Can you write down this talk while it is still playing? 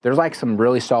there's like some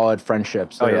really solid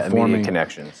friendships that are forming. Immediate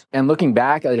connections. And looking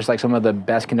back, just like some of the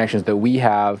best connections that we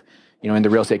have, in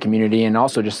the real estate community, and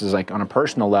also just as like on a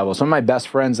personal level. Some of my best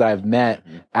friends that I've met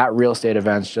at real estate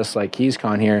events, just like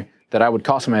KeysCon here, that I would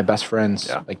call some of my best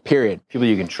friends, like period. People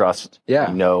you can trust,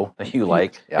 that you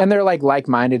like. Yeah. And they're like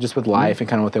like-minded just with life and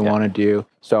kind of what they want to do.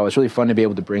 So it's really fun to be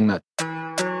able to bring that.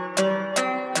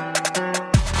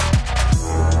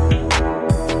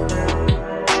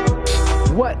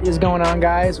 What is going on,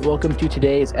 guys? Welcome to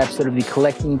today's episode of the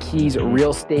Collecting Keys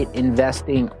Real Estate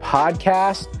Investing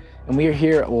Podcast. And we are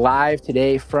here live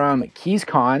today from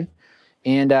KeysCon.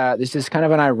 And this is kind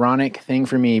of an ironic thing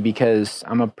for me because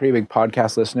I'm a pretty big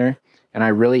podcast listener. And I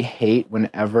really hate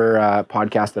whenever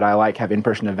podcasts that I like have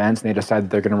in-person events and they decide that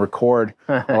they're going to record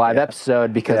a live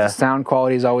episode because the sound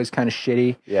quality is always kind of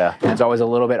shitty. Yeah. And it's always a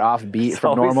little bit offbeat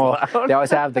from normal. Loud. They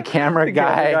always have the camera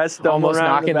guy almost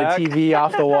knocking the TV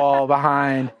off the wall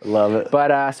behind. Love it.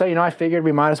 But so, I figured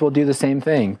we might as well do the same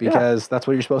thing because that's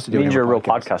what you're supposed to do. It means you're a real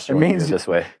podcaster. It means this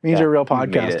way. Means you're a real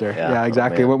podcaster. Yeah,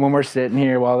 exactly. When we're sitting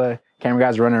here while the camera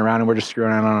guys are running around and we're just screwing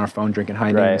around on our phone drinking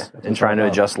high noons. And trying to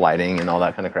adjust lighting and all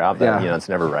that kind of crap. It's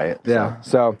never right. Yeah.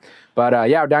 So, but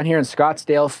we're down here in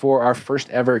Scottsdale for our first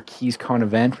ever KeysCon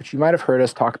event, which you might have heard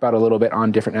us talk about a little bit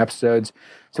on different episodes.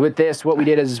 So with this, what we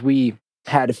did is we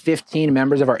had 15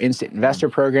 members of our Instant Investor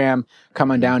program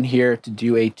come on down here to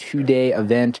do a 2-day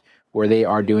event where they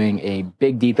are doing a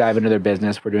big deep dive into their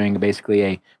business. We're doing basically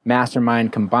a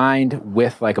mastermind combined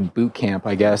with like a boot camp,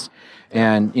 I guess.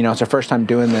 And, it's our first time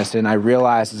doing this. And I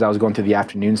realized as I was going through the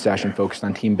afternoon session focused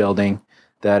on team building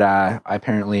that I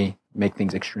apparently make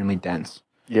things extremely dense.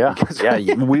 Yeah.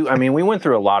 We went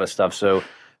through a lot of stuff. So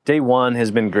day 1 has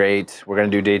been great. We're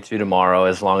going to do day 2 tomorrow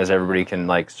as long as everybody can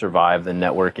survive the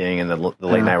networking and the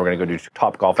late night. We're going to go do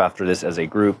Top Golf after this as a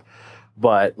group.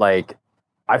 But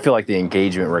I feel like the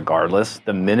engagement, regardless,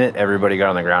 the minute everybody got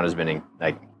on the ground has been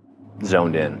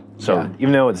zoned in. So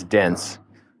even though it's dense,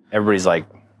 everybody's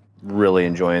really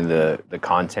enjoying the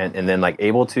content and then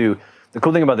able to. The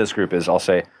cool thing about this group is I'll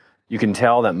say you can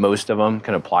tell that most of them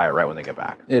can apply it right when they get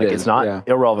back. It's not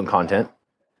irrelevant content,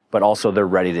 but also they're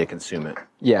ready to consume it.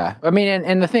 Yeah, I mean,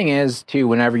 and the thing is too,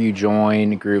 whenever you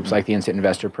join groups like the Instant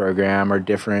Investor program or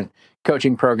different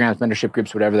coaching programs, mentorship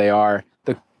groups, whatever they are,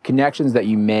 the connections that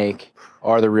you make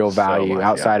are the real value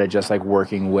outside of just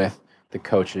working with the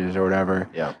coaches or whatever.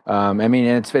 Yeah.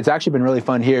 It's actually been really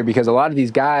fun here because a lot of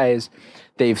these guys,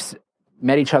 they've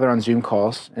met each other on Zoom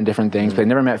calls and different things, but they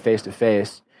never met face to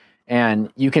face.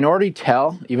 And you can already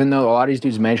tell, even though a lot of these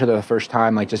dudes met each other the first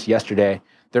time, just yesterday,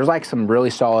 there's some really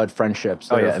solid friendships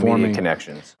that are forming. Immediate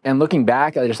connections. And looking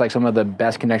back at just some of the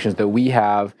best connections that we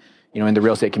have, in the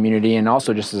real estate community, and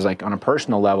also just as on a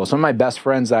personal level. Some of my best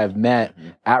friends that I've met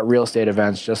at real estate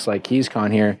events, just like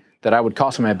KeysCon here, that I would call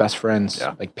some of my best friends,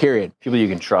 period. People you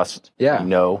can trust, that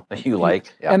you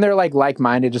like. Yeah. And they're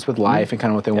like-minded just with life and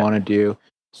kind of what they want to do.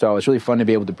 So it's really fun to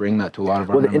be able to bring that to a lot of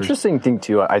our members. The interesting thing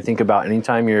too, I think about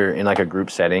anytime you're in a group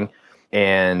setting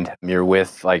and you're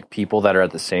with people that are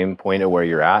at the same point of where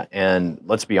you're at, and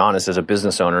let's be honest, as a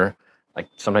business owner,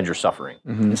 sometimes you're suffering.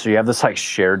 And so you have this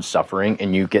shared suffering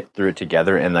and you get through it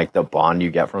together, and the bond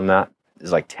you get from that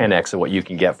is 10x of what you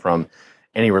can get from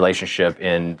any relationship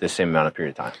in the same amount of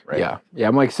period of time, right? Yeah. Yeah,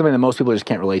 I'm something that most people just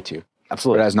can't relate to.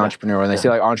 Absolutely. But as an entrepreneur, when they say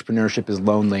entrepreneurship is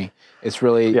lonely, it's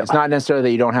really, it's not necessarily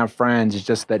that you don't have friends, it's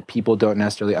just that people don't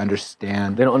necessarily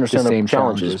understand. They don't understand the same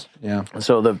challenges. Yeah.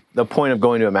 So the point of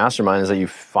going to a mastermind is that you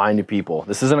find people.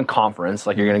 This isn't a conference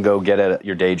you're going to go get at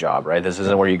your day job, right? This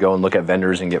isn't where you go and look at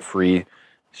vendors and get free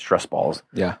stress balls.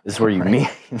 Yeah. This is where you meet.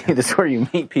 This is where you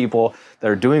meet people that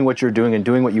are doing what you're doing and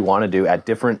doing what you want to do at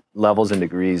different levels and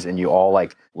degrees, and you all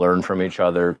learn from each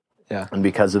other. Yeah. And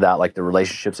because of that, the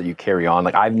relationships that you carry on,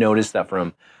 I've noticed that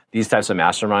from these types of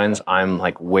masterminds, I'm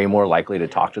way more likely to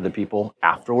talk to the people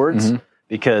afterwards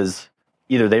because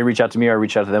either they reach out to me or I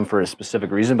reach out to them for a specific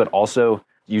reason, but also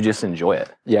you just enjoy it.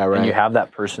 Yeah, right. And you have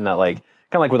that person that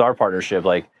kind of with our partnership,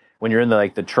 when you're in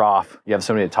the trough, you have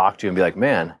somebody to talk to and be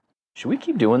man, should we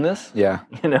keep doing this? Yeah.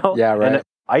 Yeah, right. And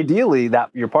ideally that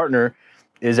your partner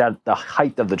is at the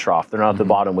height of the trough. They're not at the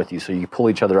bottom with you, so you pull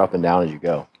each other up and down as you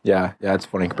go. Yeah, it's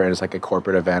funny compared to a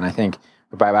corporate event. I think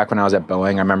back when I was at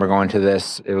Boeing, I remember going to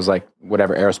this, it was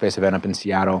whatever aerospace event up in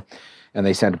Seattle, and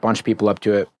they sent a bunch of people up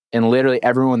to it, and literally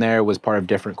everyone there was part of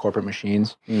different corporate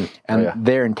machines. And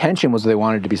their intention was they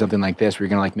wanted to be something like this, where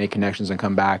you're going to make connections and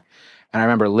come back. And I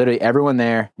remember literally everyone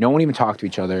there, no one even talked to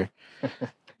each other.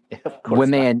 When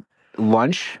they had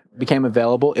lunch became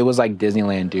available, it was like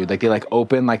Disneyland, dude. They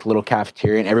opened little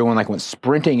cafeteria and everyone went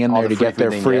sprinting in there to get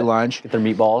their free lunch. Get their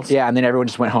meatballs. Yeah, and then everyone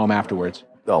just went home afterwards.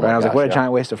 Oh Right? my I was like, gosh, what a yeah.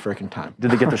 giant waste of freaking time.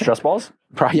 Did they get the stress balls?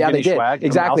 Probably, yeah, Get they any did. swag? The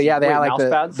Exactly. mouse- Yeah, they wait, had like mouse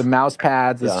pads? the mouse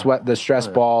pads, Yeah. the stress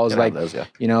balls, Can like have those, yeah.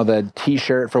 you know, the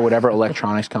T-shirt for whatever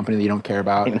electronics company that you don't care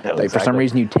about. I know, Like for some exactly.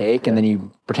 reason you take and then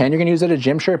you pretend you're gonna use it as a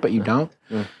gym shirt, but you don't.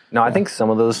 No, I think some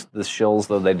of the shills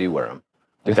though they do wear them.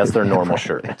 Like that's their normal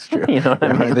shirt. That's true. You know what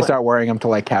I mean? They start wearing them to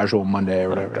like casual Monday or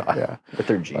whatever. God. Yeah. With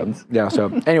their jeans. Yeah.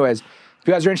 So, anyways, if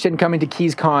you guys are interested in coming to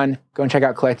KeysCon, go and check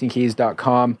out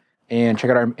collectingkeys.com and check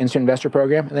out our instant investor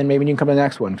program. And then maybe you can come to the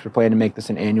next one because we're planning to make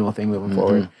this an annual thing moving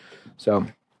forward. So,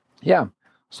 yeah.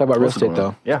 Let's talk about real estate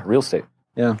though. Yeah, real estate.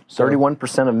 Yeah. So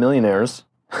 31% of millionaires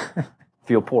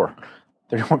feel poor.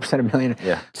 31% of millionaires.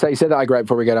 Yeah. So you said that like right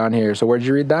before we got on here. So where did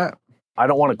you read that? I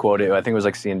don't want to quote it. I think it was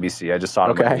like CNBC. I just saw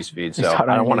it on Okay. my news feed, You so saw it on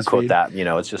I your don't want news to quote feed? that. You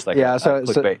know, it's just like Yeah. a So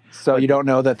clickbait. you don't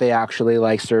know that they actually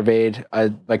like surveyed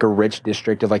like a rich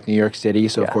district of like New York City.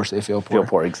 So of Yeah. course they feel poor. Feel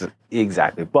poor,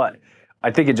 exactly. But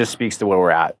I think it just speaks to where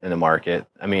we're at in the market.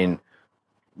 I mean,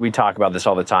 we talk about this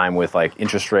all the time with like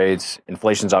interest rates.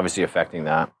 Inflation's obviously affecting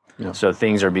that. Yeah. So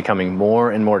things are becoming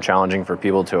more and more challenging for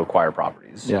people to acquire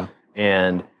properties. Yeah.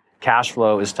 And cash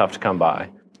flow is tough to come by.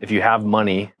 If you have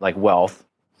money, like wealth,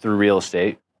 through real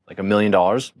estate, like $1 million,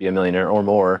 be a millionaire or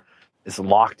more, it's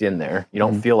locked in there. You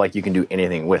don't feel like you can do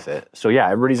anything with it. So yeah,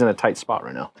 everybody's in a tight spot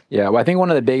right now. Yeah, well, I think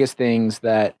one of the biggest things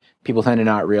that people tend to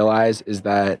not realize is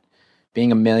that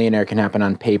being a millionaire can happen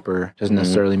on paper. Doesn't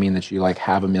necessarily mean that you like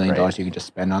have $1 million Right. you can just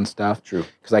spend on stuff. True.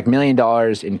 Because like $1 million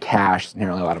in cash is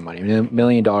inherently a lot of money. I mean, $1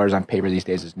 million on paper these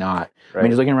days is not. I Right.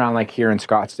 mean, just looking around like here in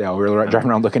Scottsdale, we were driving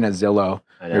around looking at Zillow.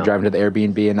 I We were know. driving to the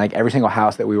Airbnb, and like every single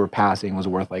house that we were passing was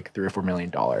worth like $3 or $4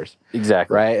 million.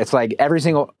 Exactly. Right? It's like every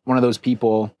single one of those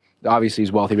people obviously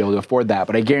is wealthy to be able to afford that.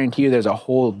 But I guarantee you there's a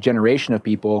whole generation of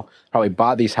people probably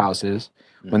bought these houses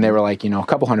when they were like, you know, a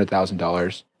couple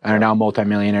 $100,000 and are now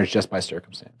multimillionaires just by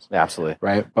circumstance. Absolutely.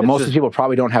 Right? But It's most of just- the people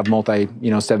probably don't have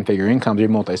seven-figure incomes or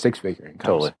multi six-figure incomes.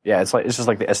 Totally. Yeah, it's just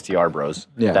like the STR bros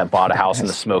Yeah. that bought a house in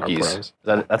the STR Smokies.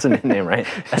 bros. That's a name, right?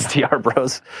 STR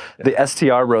bros. The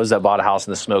STR bros that bought a house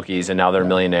in the Smokies and now they're a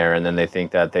millionaire and then they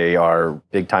think that they are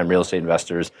big time real estate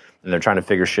investors and they're trying to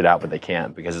figure shit out, but they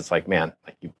can't because it's like, man,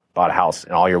 like you bought a house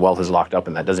and all your wealth is locked up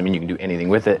and that doesn't mean you can do anything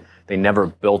with it. They never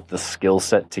built the skill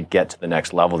set to get to the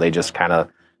next level. They just kind of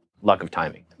luck of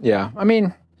timing. Yeah. I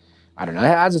mean, I don't know. It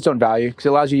has its own value because it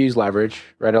allows you to use leverage,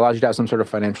 right? It allows you to have some sort of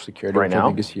financial security, Right which I now?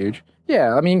 think is huge.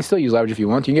 Yeah. I mean, you can still use leverage if you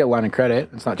want. You can get a line of credit.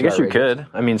 It's not I too guess you outrageous. could.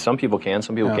 I mean, some people can,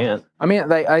 some people Yeah. can't. I mean,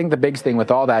 like, I think the biggest thing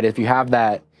with all that, if you have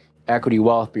that equity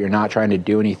wealth, but you're not trying to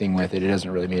do anything with it, it doesn't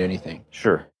really mean anything.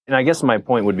 Sure. And I guess my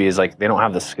point would be is like they don't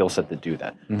have the skill set to do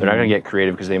that. They're not going to get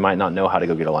creative because they might not know how to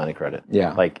go get a line of credit.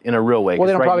 Yeah. Like in a real way. Well,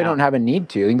 they 'cause don't, right probably now- don't have a need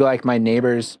to. They can be like my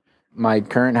neighbors, my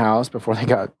current house before they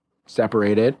got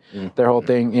separated. Their whole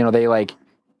thing, you know, they like,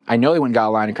 I know they went and got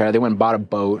a line of credit. They went and bought a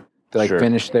boat to like Sure.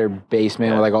 finish their basement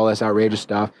Yeah. with like all this outrageous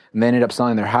stuff. And they ended up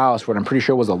selling their house for what I'm pretty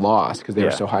sure was a loss because they were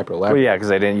Yeah. so hyper Well, leveraged. yeah, because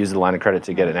they didn't use the line of credit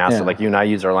to get an asset. Yeah. Like you and I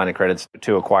use our line of credits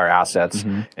to acquire assets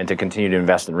and to continue to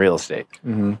invest in real estate.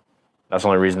 That's the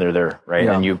only reason they're there, right?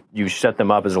 Yeah. And you set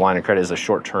them up as a line of credit as a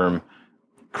short-term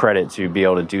credit to be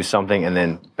able to do something and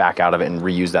then back out of it and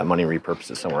reuse that money and repurpose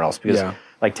it somewhere else. Because Yeah.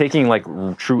 like taking like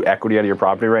true equity out of your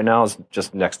property right now is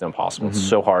just next to impossible. It's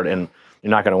so hard and you're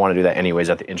not going to want to do that anyways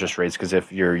at the interest rates because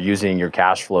if you're using your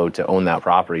cash flow to own that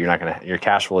property, your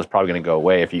cash flow is probably going to go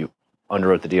away if you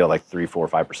underwrote the deal like 3, 4,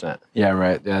 5%. Yeah,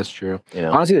 right. Yeah, that's true. You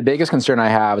know? Honestly, the biggest concern I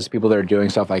have is people that are doing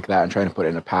stuff like that and trying to put it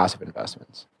into passive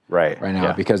investments Right. right now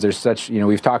Yeah. because there's such, you know,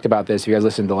 we've talked about this. If you guys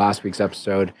listened to last week's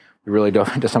episode, we really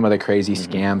dove into some of the crazy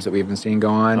scams that we've been seeing go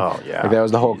on. Oh, yeah. Like that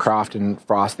was the whole Jeez. Croft and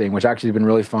Frost thing, which actually has been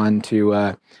really fun to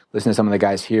listen to some of the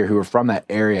guys here who are from that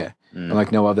area and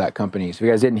like know of that company. So if you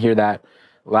guys didn't hear that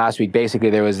last week, basically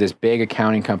there was this big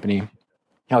accounting company.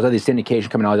 I was at these syndication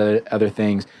coming out with other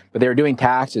things, but they were doing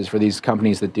taxes for these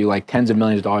companies that do like tens of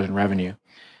millions of dollars in revenue.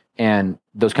 And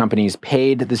those companies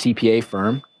paid the CPA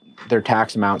firm their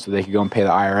tax amount so they could go and pay the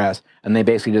IRS. And they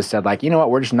basically just said like, you know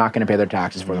what, we're just not going to pay their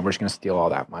taxes for them. We're just going to steal all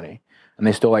that money. And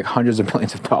they stole like hundreds of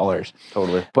millions of dollars.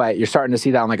 Totally. But you're starting to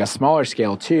see that on like a smaller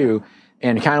scale too.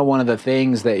 And kind of one of the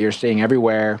things that you're seeing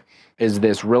everywhere is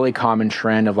this really common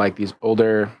trend of like these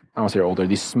older, I don't want to say older,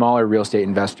 these smaller real estate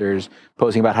investors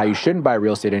posting about how you shouldn't buy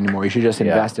real estate anymore. You should just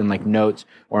invest in like notes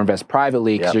or invest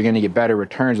privately because Yep. you're going to get better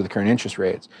returns with the current interest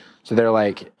rates. So they're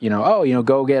like, you know, oh, you know,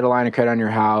 go get a line of credit on your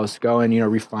house, go and, you know,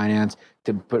 refinance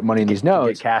to put money in these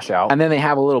notes. Get cash out. And then they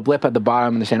have a little blip at the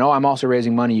bottom and they're saying, oh, I'm also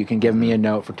raising money. You can give me a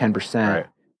note for 10% Right.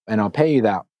 and I'll pay you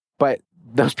that. But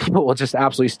those people will just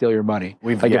absolutely steal your money.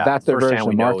 Like if that's their version firsthand of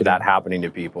we know marketing. that happening to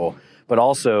people. But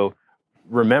also,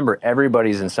 remember,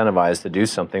 everybody's incentivized to do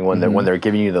something when they're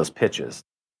giving you those pitches.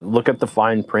 Look at the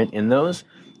fine print in those.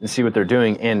 and see what they're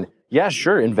doing. And yeah,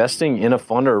 sure, investing in a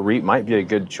fund or a REIT might be a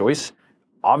good choice.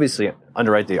 Obviously,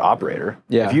 underwrite the operator.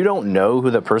 Yeah. If you don't know who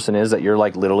the person is that you're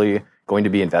like literally going to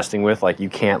be investing with, like you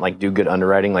can't like do good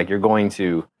underwriting, like you're going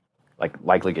to like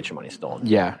likely get your money stolen.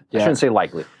 Yeah. I shouldn't say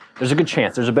likely. There's a good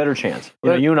chance. There's a better chance. You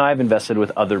know, you and I have invested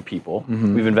with other people.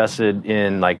 We've invested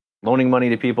in like loaning money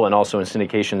to people and also in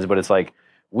syndications, but it's like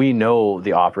we know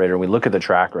the operator and we look at the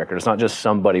track record. It's not just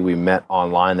somebody we met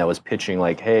online that was pitching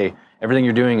like, hey, everything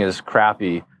you're doing is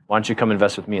crappy. Why don't you come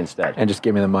invest with me instead? And just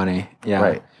give me the money. Yeah.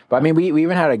 Right. But I mean, we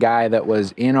even had a guy that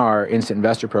was in our instant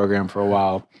investor program for a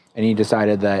while, and he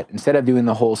decided that instead of doing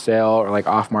the wholesale or like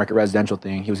off-market residential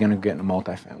thing, he was going to get into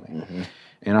multifamily.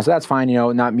 And I said, that's fine, you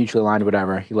know, not mutually aligned,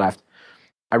 whatever. He left.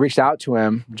 I reached out to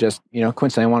him, just, you know,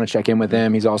 coincidentally, I want to check in with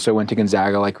him. He's also went to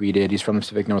Gonzaga like we did. He's from the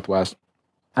Pacific Northwest.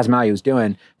 Asked him how he was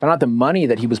doing. Found out the money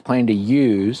that he was planning to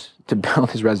use to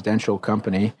build his residential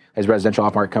company, his residential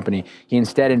off-market company, he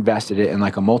instead invested it in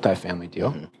like a multifamily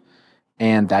deal.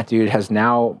 And that dude has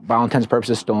now, by all intents and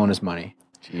purposes, stolen his money.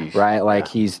 Jeez. Right? Like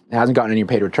hasn't gotten any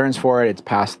paid returns for it. It's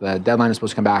past the deadline. It's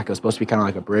supposed to come back. It was supposed to be kind of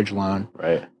like a bridge loan.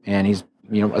 Right. And he's,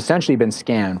 you know, essentially been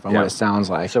scammed from what it sounds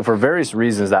like. So for various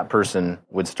reasons, that person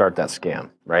would start that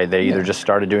scam, right? They either just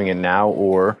started doing it now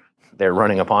or they're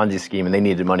running a Ponzi scheme and they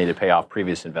needed money to pay off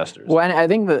previous investors. Well, and I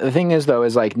think the thing is, though,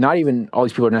 is like not even all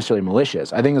these people are necessarily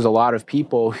malicious. I think there's a lot of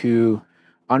people who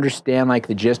understand like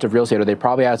the gist of real estate, or they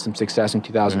probably had some success in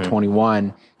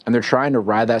 2021 and they're trying to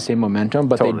ride that same momentum,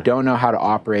 but they don't know how to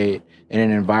operate in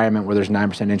an environment where there's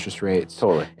 9% interest rates.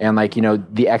 And like, you know,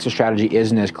 the exit strategy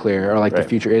isn't as clear, or like the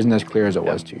future isn't as clear as it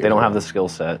was 2 years They don't ago. have the skill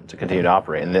set to continue to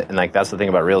operate. And like, that's the thing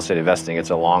about real estate investing. It's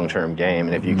a long-term game.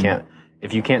 And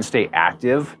if you can't stay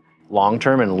active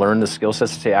long-term and learn the skill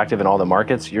sets to stay active in all the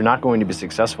markets, you're not going to be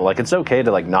successful. Like, it's okay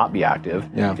to like not be active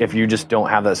if you just don't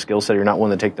have that skill set, you're not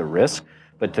willing to take the risk.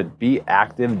 But to be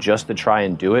active just to try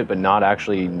and do it, but not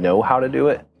actually know how to do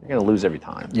it, you're going to lose every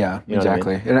time. Yeah, You know what I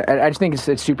exactly. mean? And I just think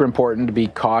it's super important to be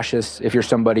cautious if you're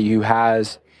somebody who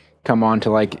has come on to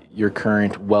like your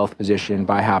current wealth position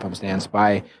by happenstance,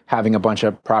 by having a bunch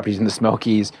of properties in the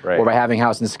Smokies, or by having a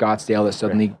house in Scottsdale that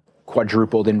suddenly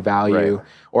quadrupled in value,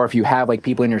 or if you have like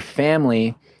people in your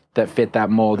family that fit that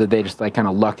mold, that they just like kind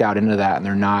of lucked out into that and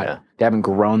they're not, they haven't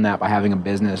grown that by having a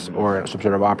business or some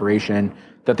sort of operation,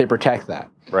 that they protect that.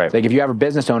 Right. Like if you have a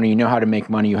business owner, you know how to make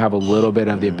money, you have a little bit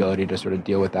of the ability to sort of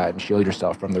deal with that and shield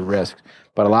yourself from the risks.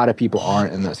 But a lot of people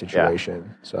aren't in that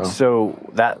situation. So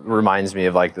that reminds me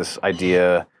of like this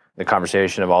idea, the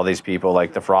conversation of all these people,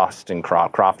 like the Frost and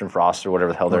Croft and Frost or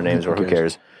whatever the hell their names were, who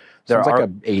cares? Sounds like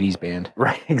an 80s band.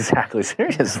 Right, exactly.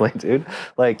 Seriously, dude.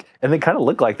 Like, and they kind of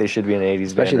look like they should be an 80s band.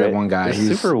 Especially that one guy.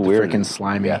 He's super weird. Freaking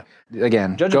slimy.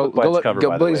 Again, Judge go a book by its look, cover, go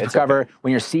by the look way. at It's the cover.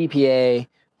 When your CPA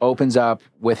opens up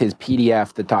with his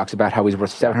PDF that talks about how he's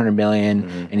worth $700 million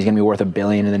and he's going to be worth $1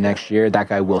 billion in the next year, that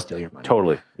guy will steal your money.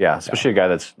 Totally. Yeah. Especially a guy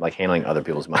that's like handling other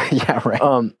people's money. Yeah, right.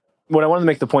 What I wanted to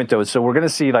make the point though is, so we're going to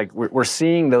see like, we're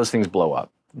seeing those things blow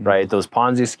up, right? Those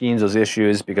Ponzi schemes, those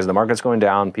issues, because the market's going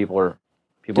down, people are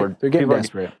getting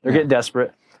desperate. They're getting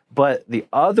desperate. But the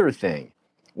other thing,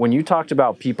 when you talked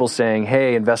about people saying,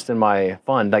 hey, invest in my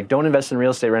fund, like don't invest in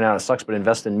real estate right now, it sucks, but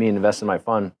invest in me and invest in my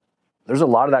fund. There's a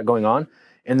lot of that going on.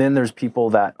 And then there's people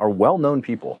that are well-known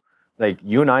people. Like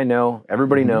you and I know,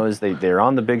 everybody knows, they're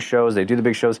on the big shows, they do the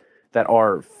big shows, that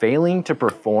are failing to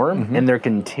perform and they're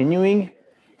continuing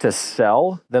to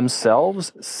sell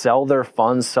themselves, sell their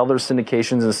funds, sell their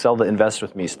syndications, and sell the invest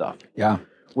with me stuff. Yeah.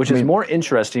 Which is more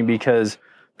interesting because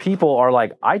people are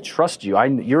like, I trust you.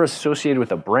 You're associated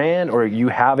with a brand, or you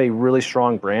have a really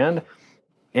strong brand.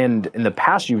 And in the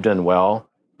past, you've done well,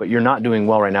 but you're not doing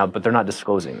well right now, but they're not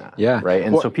disclosing that. Yeah. Right.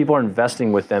 And so people are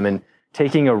investing with them and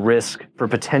taking a risk for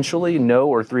potentially no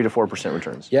or 3 to 4%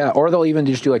 returns. Yeah. Or they'll even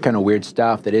just do like kind of weird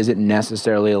stuff that isn't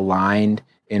necessarily aligned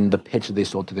in the pitch that they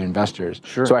sold to their investors.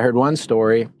 Sure. So I heard one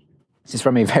story. This is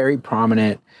from a very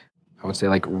prominent, I would say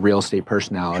like real estate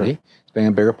personality. He's been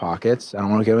in Bigger Pockets. I don't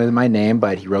want to give him my name,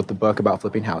 but he wrote the book about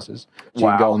flipping houses. So you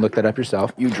can go and look that up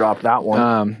yourself. You dropped that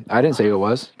one. I didn't say who it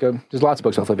was. There's lots of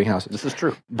books on flipping houses. This is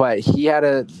true. But he had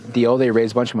a deal they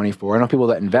raised a bunch of money for. I know people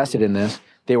that invested in this,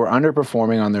 they were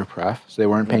underperforming on their pref, so they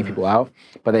weren't paying people out.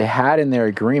 But they had in their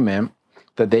agreement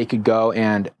that they could go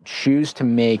and choose to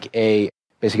make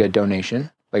basically a donation,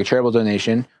 like a charitable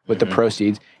donation with the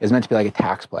proceeds. It's meant to be like a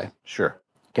tax play. Sure.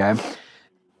 Okay.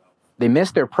 They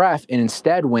missed their pref and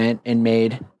instead went and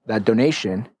made that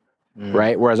donation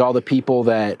right? Whereas all the people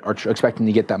that are expecting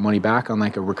to get that money back on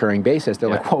like a recurring basis, they're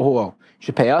like, whoa, you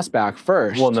should pay us back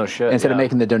first. Well, no shit. Instead of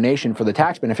making the donation for the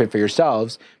tax benefit for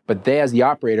yourselves, but they, as the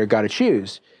operator, got to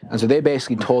choose. And so they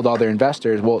basically told all their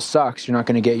investors, well, it sucks. You're not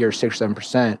going to get your 6 or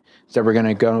 7%. So we're going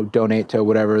to go donate to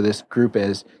whatever this group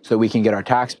is so that we can get our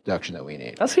tax deduction that we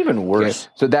need. That's even worse.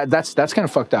 Okay? So that's kind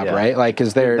of fucked up, right? Like,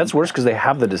 because that's worse because they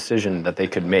have the decision that they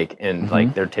could make, and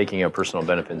like they're taking a personal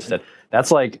benefit instead.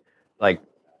 That's like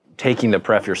taking the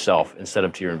pref yourself instead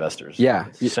of to your investors. Yeah.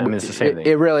 It's the same thing.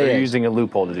 It really They're is. using a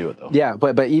loophole to do it, though. Yeah,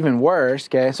 but even worse,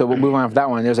 okay, so we'll move on from that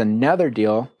one. There's another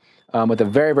deal with a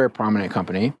very, very prominent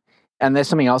company. And there's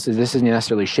something else. This isn't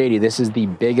necessarily shady. This is the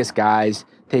biggest guys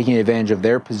taking advantage of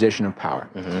their position of power.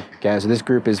 Okay, so this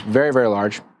group is very, very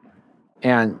large.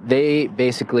 And they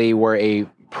basically were a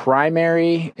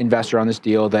primary investor on this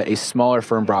deal that a smaller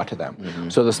firm brought to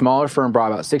them. So the smaller firm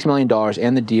brought about $6 million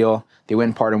and the deal. They went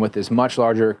and partnered with this much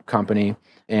larger company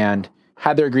and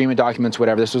had their agreement documents,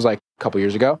 whatever. This was like a couple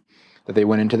years ago that they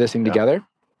went into this thing together.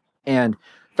 And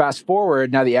fast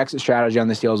forward, now the exit strategy on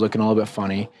this deal is looking a little bit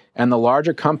funny. And the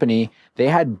larger company, they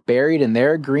had buried in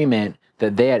their agreement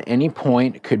that they at any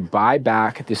point could buy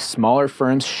back the smaller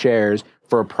firm's shares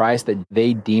for a price that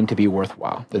they deemed to be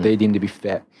worthwhile, that they deemed to be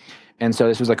fit. And so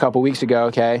this was a couple weeks ago,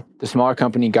 okay? The smaller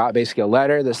company got basically a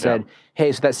letter that said,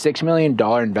 hey, so that $6 million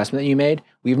investment that you made,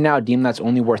 we've now deemed that's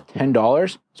only worth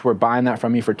 $10. So we're buying that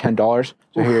from you for $10.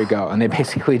 So here you go. And they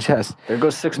basically just... There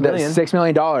goes $6 million. $6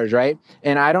 million, right?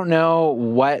 And I don't know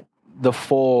what the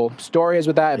full story is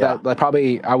with that. That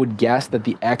probably, I would guess that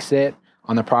the exit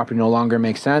on the property no longer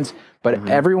makes sense. But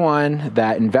everyone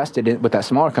that invested in, with that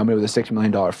smaller company with a $6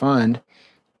 million fund,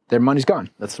 their money's gone.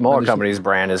 That smaller company's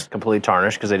brand is completely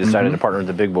tarnished because they decided to partner with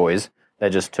the big boys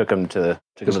that just took them to the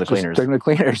cleaners. Took them to the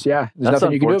cleaners, yeah. There's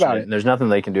nothing you can do about it. And there's nothing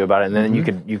they can do about it. And then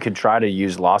you could try to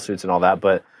use lawsuits and all that,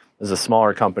 but as a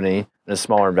smaller company and a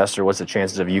smaller investor, what's the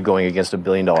chances of you going against $1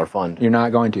 billion fund? You're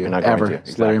not going to. You're not ever. Going to.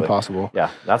 It's literally impossible.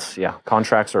 Yeah,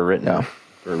 contracts are written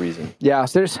for a reason. Yeah,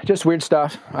 so there's just weird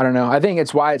stuff. I don't know. I think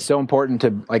it's why it's so important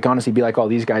to like honestly be like all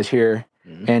these guys here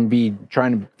and be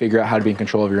trying to figure out how to be in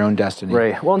control of your own destiny.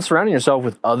 Right. Well, and surrounding yourself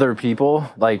with other people,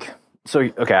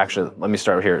 actually, let me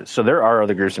start here. So there are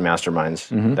other groups and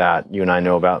masterminds that you and I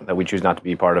know about that we choose not to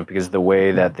be part of because the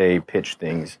way that they pitch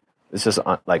things, it's just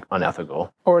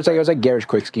unethical. Or it was like get rich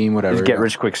quick scheme, whatever. It's get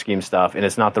rich quick scheme stuff, and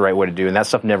it's not the right way to do, and that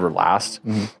stuff never lasts.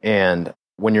 And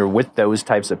when you're with those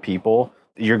types of people,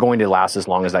 you're going to last as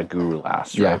long as that guru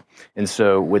lasts, right? Yeah. And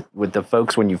so with the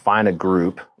folks, when you find a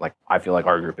group, like I feel like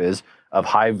our group is, of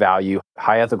high value,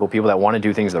 high ethical people that want to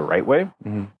do things the right way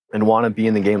and want to be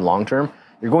in the game long term,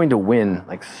 you're going to win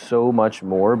like so much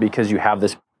more because you have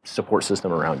this support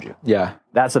system around you. Yeah.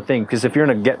 That's the thing, because if you're in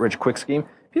a get rich quick scheme,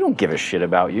 people don't give a shit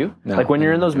about you. No, like when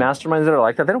you're in those masterminds that are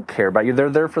like that, they don't care about you. They're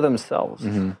there for themselves.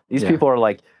 These people are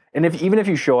like, and even if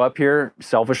you show up here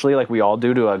selfishly, like we all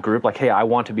do to a group, like, hey, I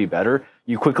want to be better,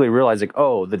 you quickly realize like,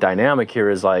 oh, the dynamic here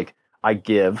is like, I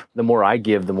give, the more I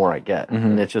give, the more I get.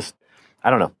 And it's just, I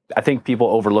don't know. I think people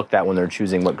overlook that when they're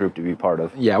choosing what group to be part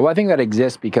of. Yeah, well, I think that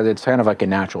exists because it's kind of like a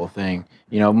natural thing.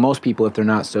 You know, most people, if they're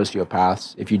not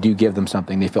sociopaths, if you do give them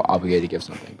something, they feel obligated to give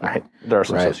something. Right. There are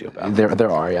some sociopaths. There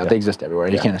are, yeah. They exist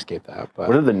everywhere. You can't escape that. But.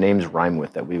 What do the names rhyme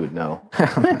with that we would know? I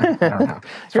don't know.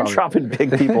 You're dropping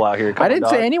big people out here. I didn't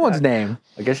say anyone's name.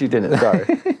 I guess you didn't.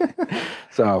 Sorry.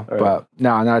 So, but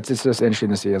no, it's just interesting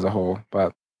to see as a whole.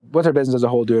 But what's our business as a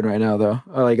whole doing right now, though?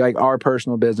 Like our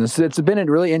personal business. It's been a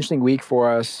really interesting week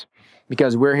for us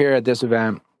because we're here at this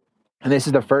event, and this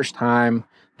is the first time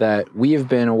that we have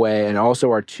been away, and also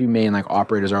our two main like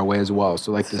operators are away as well.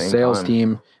 So like the sales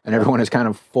team and everyone is kind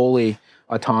of fully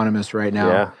autonomous right now.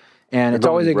 Yeah. And it's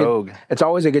always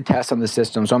a good test on the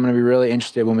system. So I'm going to be really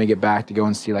interested when we get back to go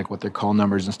and see like what their call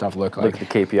numbers and stuff look like. Look at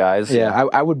the KPIs. Yeah,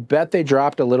 I would bet they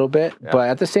dropped a little bit, but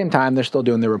at the same time, they're still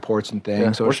doing their reports and things.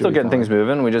 Yeah. So we're still getting things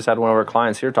moving. We just had one of our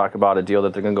clients here talk about a deal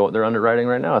that they're underwriting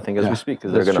right now, I think, as we speak,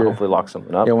 because they're going to hopefully lock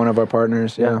something up. Yeah, one of our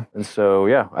partners, yeah. And so,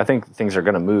 I think things are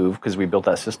going to move because we built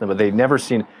that system, but they've never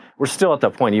seen, we're still at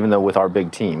that point, even though with our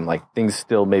big team, like things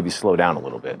still maybe slow down a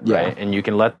little bit, right? And you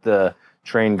can let the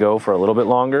train go for a little bit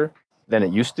longer than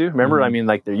it used to. Remember, I mean,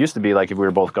 like there used to be like if we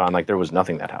were both gone, like there was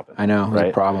nothing that happened. I know, right?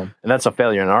 A problem. And that's a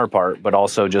failure on our part, but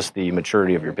also just the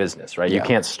maturity of your business, right? You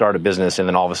can't start a business and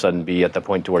then all of a sudden be at the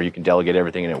point to where you can delegate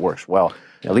everything and it works well.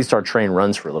 At least our train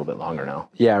runs for a little bit longer now.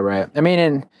 Yeah, right. I mean,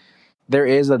 and there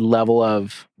is a level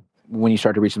of when you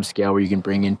start to reach some scale where you can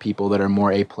bring in people that are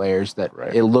more A players that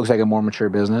it looks like a more mature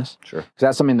business. Sure. Because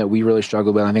that's something that we really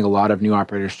struggle with. I think a lot of new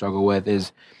operators struggle with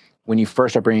is when you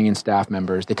first start bringing in staff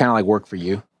members, they kind of like work for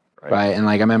you. Right. And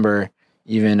like, I remember,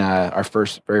 even our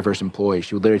very first employee,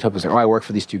 she would literally tell us, like, "Oh, I work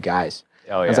for these two guys."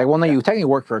 Oh, yeah. It's like, well, no, you technically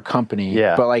work for a company,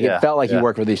 but like it felt like you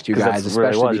worked for these two guys,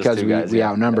 especially because we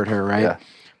outnumbered her, right? Yeah.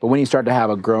 But when you start to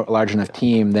have a large enough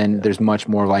team, then there's much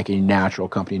more like a natural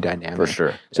company dynamic. For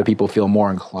sure. So people feel more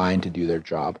inclined to do their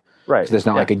job. Right. So it's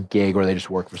not like a gig where they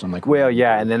just work for something like. Well,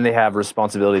 yeah, and then they have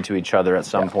responsibility to each other at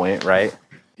some point, right?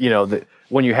 You know,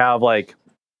 when you have like,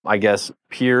 I guess,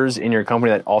 peers in your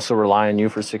company that also rely on you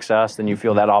for success, then you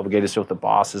feel that obligated. So if the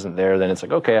boss isn't there, then it's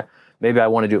like, okay, maybe I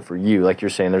want to do it for you. Like you're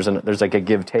saying, there's like a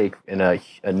give take in a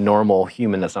normal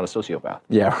human that's not a sociopath.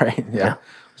 Yeah, right. Yeah.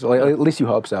 So like, at least you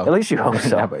hope so. At least you hope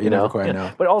so. Yeah, but you never quite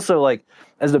know. But also, like,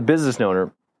 as the business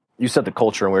owner, you set the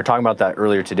culture, and we were talking about that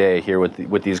earlier today here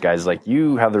with these guys. Like,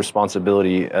 you have the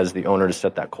responsibility as the owner to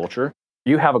set that culture.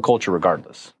 You have a culture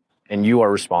regardless, and you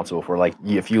are responsible for, like,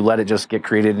 if you let it just get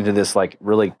created into this like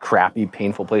really crappy,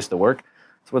 painful place to work,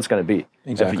 that's what it's going to be.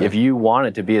 Exactly. If you want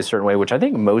it to be a certain way, which I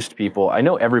think most people, I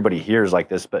know everybody here is like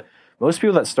this, but most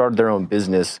people that started their own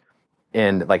business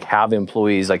and like have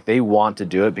employees, like they want to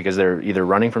do it because they're either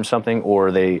running from something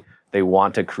or they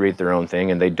want to create their own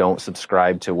thing, and they don't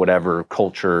subscribe to whatever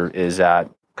culture is at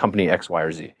company X, Y,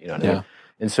 or Z. You know what I mean?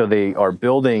 And so they are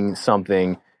building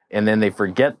something, and then they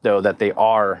forget though that they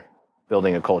are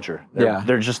building a culture.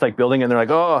 They're just like building it, and they're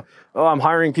like, oh, I'm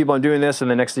hiring people, I'm doing this, and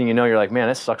the next thing you know, you're like, man,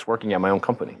 it sucks working at my own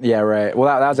company. Yeah, right.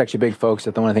 Well, that was actually a big focus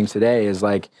at one of the things today is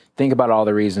like, think about all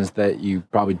the reasons that you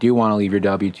probably do want to leave your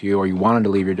W-2 or you wanted to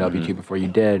leave your W-2 before you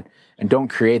did, and don't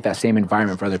create that same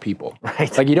environment for other people.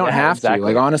 Right. Like you don't have to.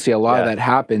 Like honestly, a lot of that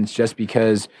happens just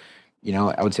because, you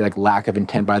know, I would say like lack of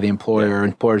intent by the employer, or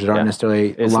employers that aren't necessarily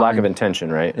It's aligned. lack of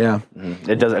intention, right? Yeah.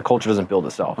 A culture doesn't build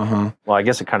itself. Well, I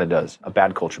guess it kind of does. A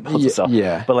bad culture builds itself.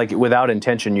 Yeah. But like without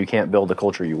intention, you can't build the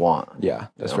culture you want. Yeah,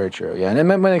 that's very true. Yeah, and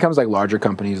then when it comes to like larger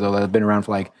companies though, that have been around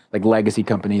for like legacy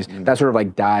companies, that sort of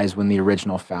like dies when the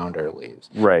original founder leaves.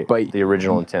 Right. But the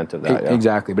original intent of that.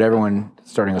 Exactly. But everyone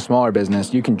starting a smaller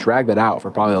business, you can drag that out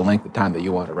for probably the length of time that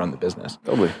you want to run the business.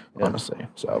 Totally. Honestly.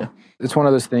 So it's one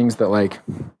of those things that like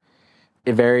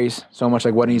it varies so much,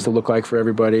 like what it needs to look like for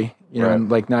everybody. You know, and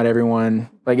like not everyone,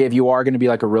 like if you are going to be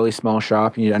like a really small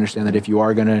shop, you need to understand that if you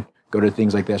are going to go to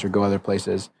things like this or go other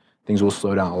places, things will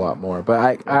slow down a lot more.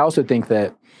 But I also think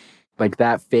that like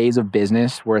that phase of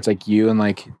business where it's like you and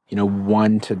like, you know,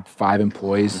 1 to 5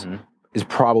 employees is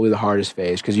probably the hardest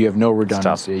phase because you have no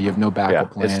redundancy, you have no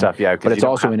backup plan. It's tough, but it's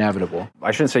also inevitable.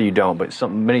 I shouldn't say you don't, but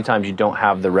many times you don't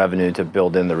have the revenue to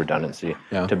build in the redundancy,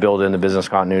 to build in the business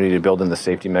continuity, to build in the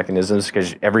safety mechanisms,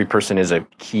 because every person is a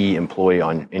key employee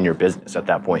in your business at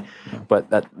that point. But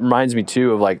that reminds me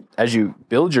too of like, as you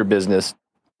build your business,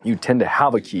 you tend to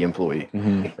have a key employee,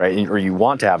 right? Or you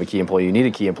want to have a key employee, you need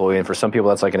a key employee. And for some people,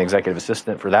 that's like an executive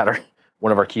assistant. For that, or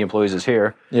one of our key employees is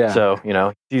here. Yeah. So, you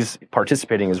know, he's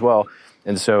participating as well.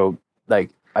 And so,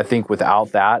 like, I think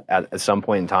without that, at some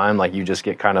point in time, like, you just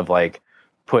get kind of, like,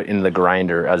 put in the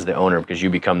grinder as the owner because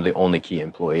you become the only key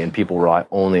employee and people rely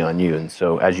only on you. And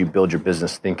so, as you build your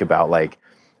business, think about, like,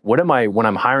 when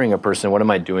I'm hiring a person, what am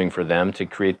I doing for them to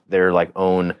create their, like,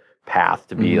 own path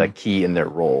to be, like, key in their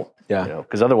role? Yeah. You know?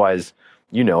 Because otherwise,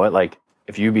 you know it, like,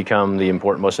 if you become the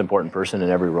most important person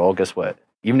in every role, guess what?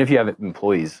 Even if you have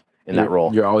employees in that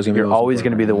role, you're always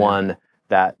going to be the one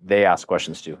that they ask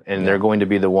questions to, and they're going to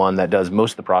be the one that does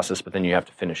most of the process, but then you have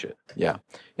to finish it. Yeah.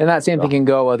 And that same thing can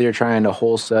go whether you're trying to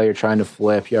wholesale, you're trying to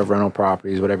flip, you have rental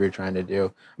properties, whatever you're trying to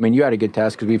do. I mean, you had a good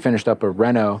test because we finished up a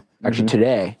reno actually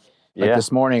today. Like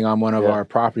this morning on one of our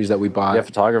properties that we bought. Yeah,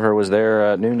 photographer was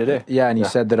there at noon today. Yeah, and you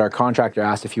said that our contractor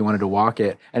asked if you wanted to walk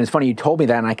it. And it's funny, you told me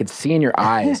that, and I could see in your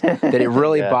eyes that it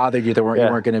really bothered you that you weren't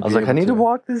going to be able to. I was like, I need to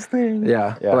walk this thing.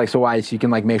 Yeah. But like, so why? So you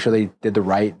can like make sure they did the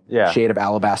right shade of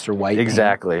alabaster white.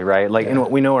 Exactly, paint. Right? Like, and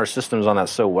we know our systems on that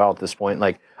so well at this point.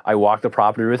 Like, I walked the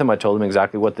property with him. I told him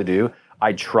exactly what to do.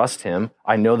 I trust him.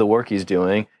 I know the work he's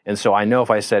doing. And so I know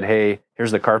if I said, hey, here's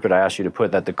the carpet I asked you to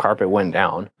put, that the carpet went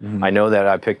down. I know that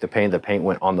I picked the paint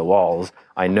went on the walls.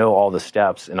 I know all the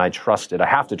steps, and I trust it. I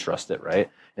have to trust it, right?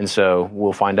 And so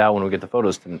we'll find out when we get the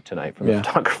photos tonight from the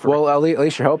photographer. Well, at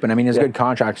least you're hoping. I mean, as good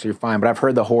contractors, you're fine. But I've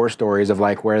heard the horror stories of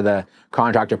like where the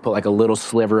contractor put like a little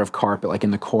sliver of carpet like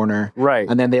in the corner, right?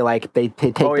 And then they take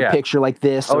the picture like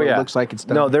this, so it looks like it's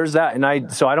done. No, there's that, and I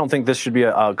don't think this should be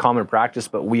a common practice,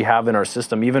 but we have in our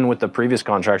system, even with the previous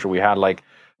contractor we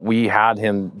had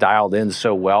him dialed in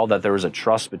so well that there was a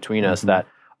trust between us that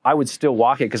I would still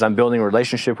walk it because I'm building a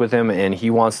relationship with him and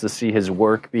he wants to see his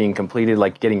work being completed,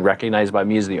 like getting recognized by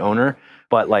me as the owner.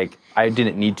 But like, I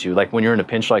didn't need to. Like when you're in a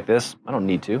pinch like this, I don't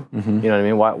need to. You know what I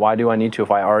mean? Why do I need to if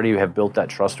I already have built that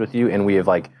trust with you and we have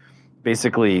like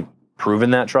basically proven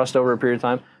that trust over a period of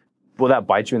time? will that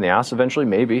bite you in the ass eventually?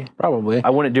 Maybe. Probably. I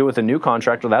wouldn't do it with a new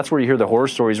contractor. That's where you hear the horror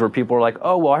stories where people are like,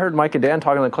 oh, well, I heard Mike and Dan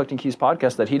talking on the Collecting Keys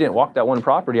podcast that he didn't walk that one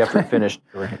property after it finished.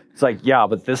 Right. It's like, yeah,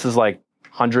 but this is like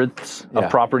hundreds of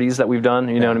properties that we've done.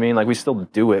 You know what I mean? Like we still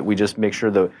do it. We just make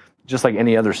sure just like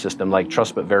any other system, like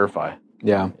trust but verify.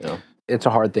 Yeah. You know? It's a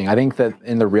hard thing. I think that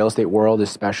in the real estate world,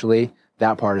 especially,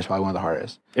 that part is probably one of the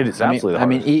hardest. It is absolutely the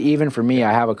hardest. I mean, even for me,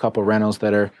 I have a couple rentals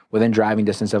that are within driving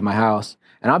distance of my house.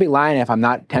 And I'll be lying if I'm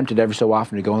not tempted every so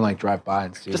often to go and like drive by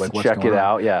and see just like what's check going it on.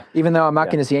 out, yeah. Even though I'm not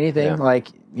going to see anything, like,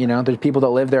 you know, there's people that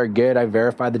live there good. I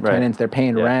verified the tenants. They're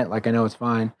paying rent. Like, I know it's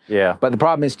fine. Yeah. But the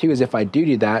problem is, too, is if I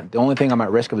do that, the only thing I'm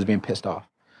at risk of is being pissed off.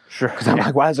 Sure. Because I'm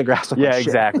like, why does the grass look like shit?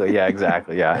 Exactly. Yeah,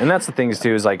 exactly. Yeah. And that's the thing,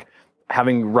 too, is like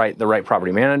having the right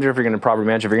property manager. If you're going to property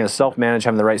manage, if you're going to self-manage,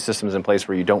 having the right systems in place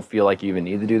where you don't feel like you even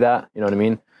need to do that. You know what I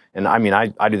mean? And I mean,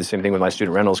 I do the same thing with my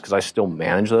student rentals because I still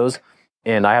manage those.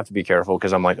 And I have to be careful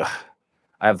because I'm like, ugh,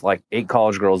 I have like 8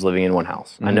 college girls living in one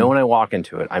house. I know when I walk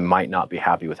into it, I might not be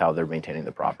happy with how they're maintaining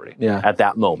the property at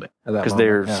that moment. Because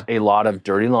there's a lot of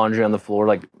dirty laundry on the floor.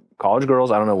 Like college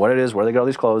girls, I don't know what it is, where they get all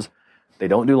these clothes. They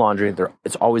don't do laundry.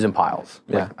 It's always in piles.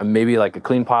 Like, maybe like a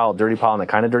clean pile, a dirty pile, and a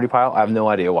kind of dirty pile. I have no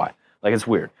idea why. Like, it's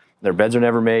weird. Their beds are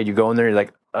never made. You go in there, you're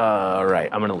like, all right,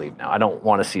 I'm going to leave now. I don't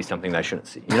want to see something that I shouldn't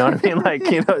see. You know what I mean?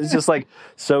 Like, you know, it's just like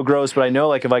so gross. But I know,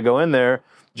 like, if I go in there,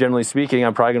 generally speaking,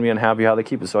 I'm probably going to be unhappy how they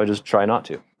keep it. So I just try not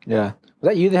to. Yeah. Was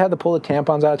that you that had to pull the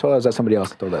tampons out of the toilet, or was that somebody else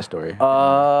that told that story?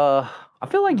 I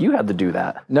feel like you had to do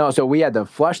that. No, so we had to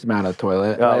flush them out of the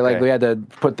toilet. Like we had to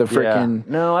put the freaking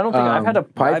No, I don't think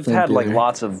I've had like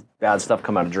lots of bad stuff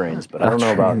come out of drains, but I don't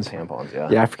know about tampons.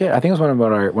 Yeah, I forget. I think it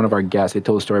was one of our guests. They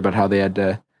told a story about how they had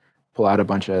to pull out a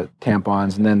bunch of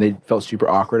tampons, and then they felt super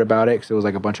awkward about it because it was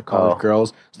like a bunch of college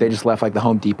girls. So they just left like the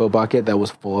Home Depot bucket that was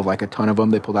full of like a ton of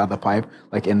them. They pulled out the pipe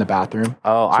like in the bathroom.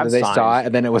 So they saw it,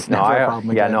 and then it was never a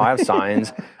problem again. Yeah, no, I have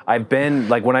signs. I've been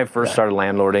like when I first started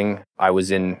landlording, I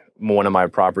was in one of my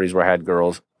properties where I had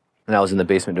girls, and I was in the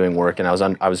basement doing work, and I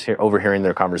was overhearing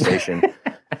their conversation.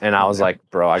 And I was like,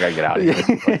 bro, I got to get out of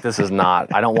here. Like, this is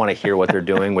not, I don't want to hear what they're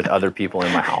doing with other people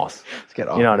in my house. You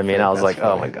know what I mean? I was like,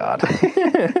 oh my God.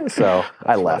 So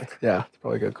I left. Yeah, it's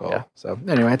probably a good call. Yeah. So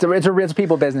anyway, it's a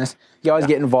people business. You always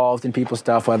get involved in people's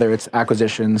stuff, whether it's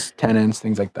acquisitions, tenants,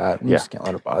 things like that. You just can't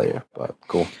let it bother you. But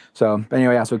cool. So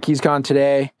anyway, so KeysCon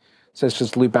today, so let's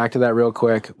just loop back to that real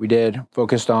quick. We did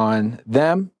focused on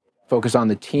them, focused on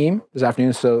the team this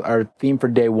afternoon. So our theme for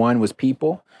day 1 was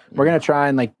people. We're going to try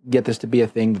and like get this to be a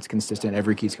thing that's consistent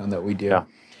every KeysCon that we do. Yeah.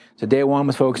 So day 1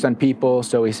 was focused on people.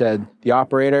 So we said the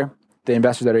operator, the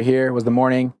investors that are here was the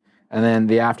morning, and then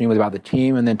the afternoon was about the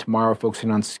team, and then tomorrow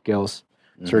focusing on skills.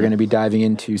 So we're going to be diving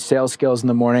into sales skills in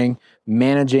the morning,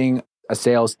 managing a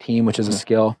sales team, which is a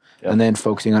skill, and then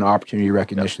focusing on opportunity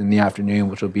recognition in the afternoon,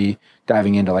 which will be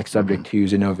diving into like subject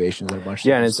twos, innovations, and a bunch of stuff.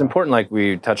 Yeah, and it's important like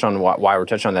we touch on why we're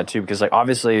touching on that too, because like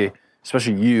obviously,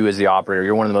 especially you as the operator,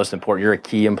 you're one of the most important, you're a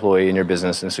key employee in your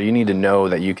business. And so you need to know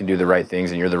that you can do the right things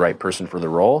and you're the right person for the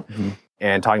role.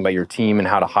 And talking about your team and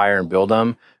how to hire and build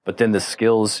them. But then the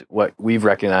skills, what we've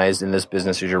recognized in this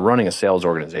business is you're running a sales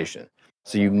organization.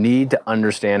 So you need to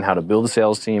understand how to build a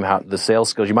sales team, how the sales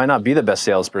skills. You might not be the best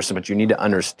salesperson, but you need to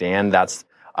understand that's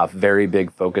a very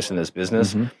big focus in this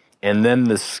business. And then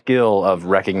the skill of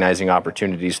recognizing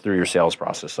opportunities through your sales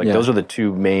process. Like those are the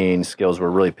 2 main skills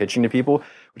we're really pitching to people,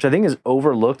 which I think is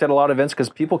overlooked at a lot of events because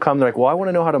people come, they're like, well, I want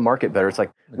to know how to market better. It's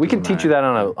like, we can teach you that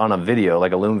on a video,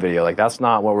 like a Loom video. Like that's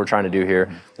not what we're trying to do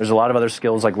here. There's a lot of other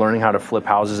skills like learning how to flip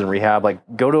houses and rehab. Like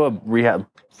go to a rehab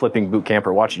flipping boot camp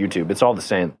or watch YouTube. It's all the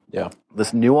same. Yeah.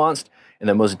 This nuanced and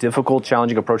the most difficult,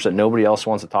 challenging approach that nobody else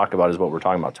wants to talk about is what we're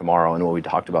talking about tomorrow and what we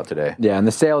talked about today. Yeah, and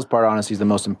the sales part, honestly, is the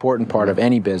most important part of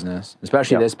any business,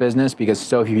 especially this business, because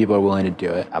so few people are willing to do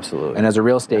it. Absolutely. And as a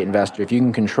real estate investor, if you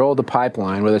can control the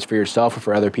pipeline, whether it's for yourself or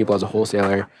for other people as a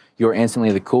wholesaler, you're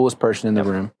instantly the coolest person in the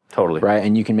room. Totally. Right?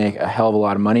 And you can make a hell of a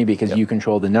lot of money because you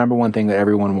control the number one thing that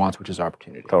everyone wants, which is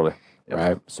opportunity. Totally.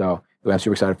 Right? So I'm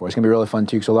super excited for it. It's going to be really fun,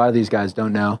 too, because a lot of these guys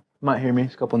don't know. You might hear me,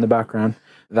 there's a couple in the background,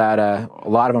 that a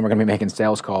lot of them are going to be making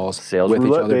sales calls with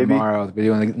each other tomorrow. We're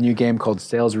doing a new game called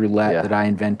Sales Roulette that I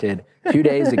invented 2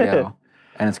 days ago,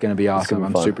 and it's going to be awesome.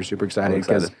 I'm super, super excited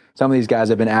because some of these guys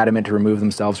have been adamant to remove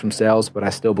themselves from sales, but I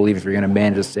still believe if you're going to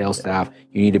manage a sales staff,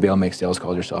 you need to be able to make sales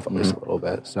calls yourself at least a little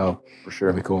bit. So for sure,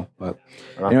 it'll be cool. But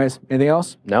anyways, anything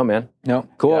else? No, man. No,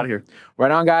 cool. Get out of here.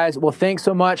 Right on, guys. Well, thanks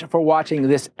so much for watching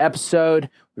this episode.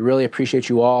 We really appreciate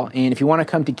you all. And if you want to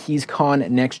come to KeysCon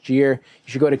next year,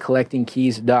 you should go to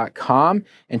collectingkeys.com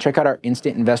and check out our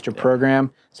Instant Investor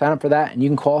Program. Sign up for that, and you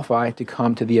can qualify to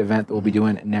come to the event that we'll be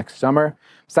doing next summer.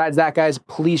 Besides that, guys,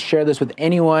 please share this with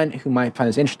anyone who might find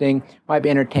this interesting, might be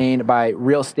entertained by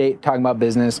real estate, talking about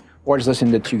business, or just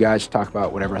listening to two guys talk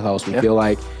about whatever else we feel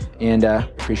like. And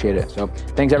appreciate it. So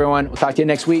thanks, everyone. We'll talk to you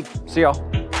next week. See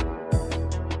y'all.